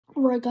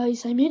Alright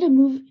guys, I made a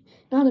movie,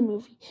 not a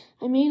movie,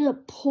 I made a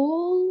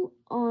poll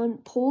on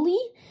Polly,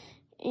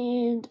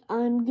 and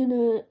I'm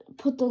gonna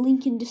put the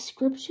link in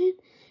description,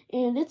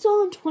 and it's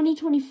on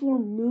 2024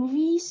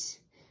 movies,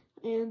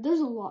 and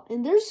there's a lot,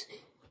 and there's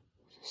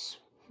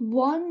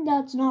one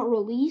that's not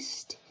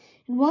released,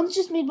 and one's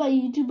just made by a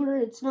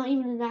YouTuber, it's not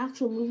even an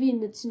actual movie,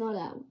 and it's not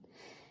out.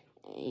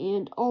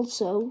 And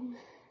also,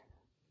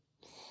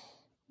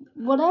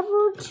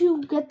 whatever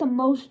to get the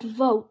most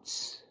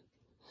votes,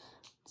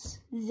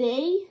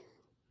 their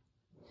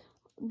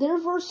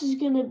verse is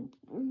gonna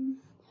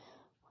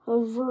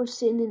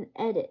verse in an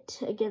edit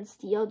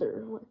against the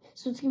other one.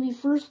 So it's gonna be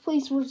first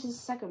place versus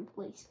second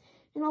place.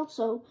 And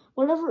also,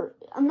 whatever,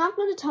 I'm not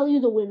gonna tell you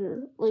the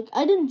winner. Like,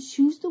 I didn't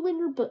choose the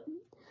winner, but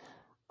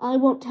I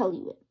won't tell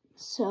you it.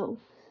 So,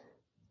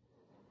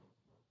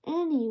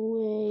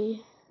 anyway,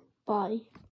 bye.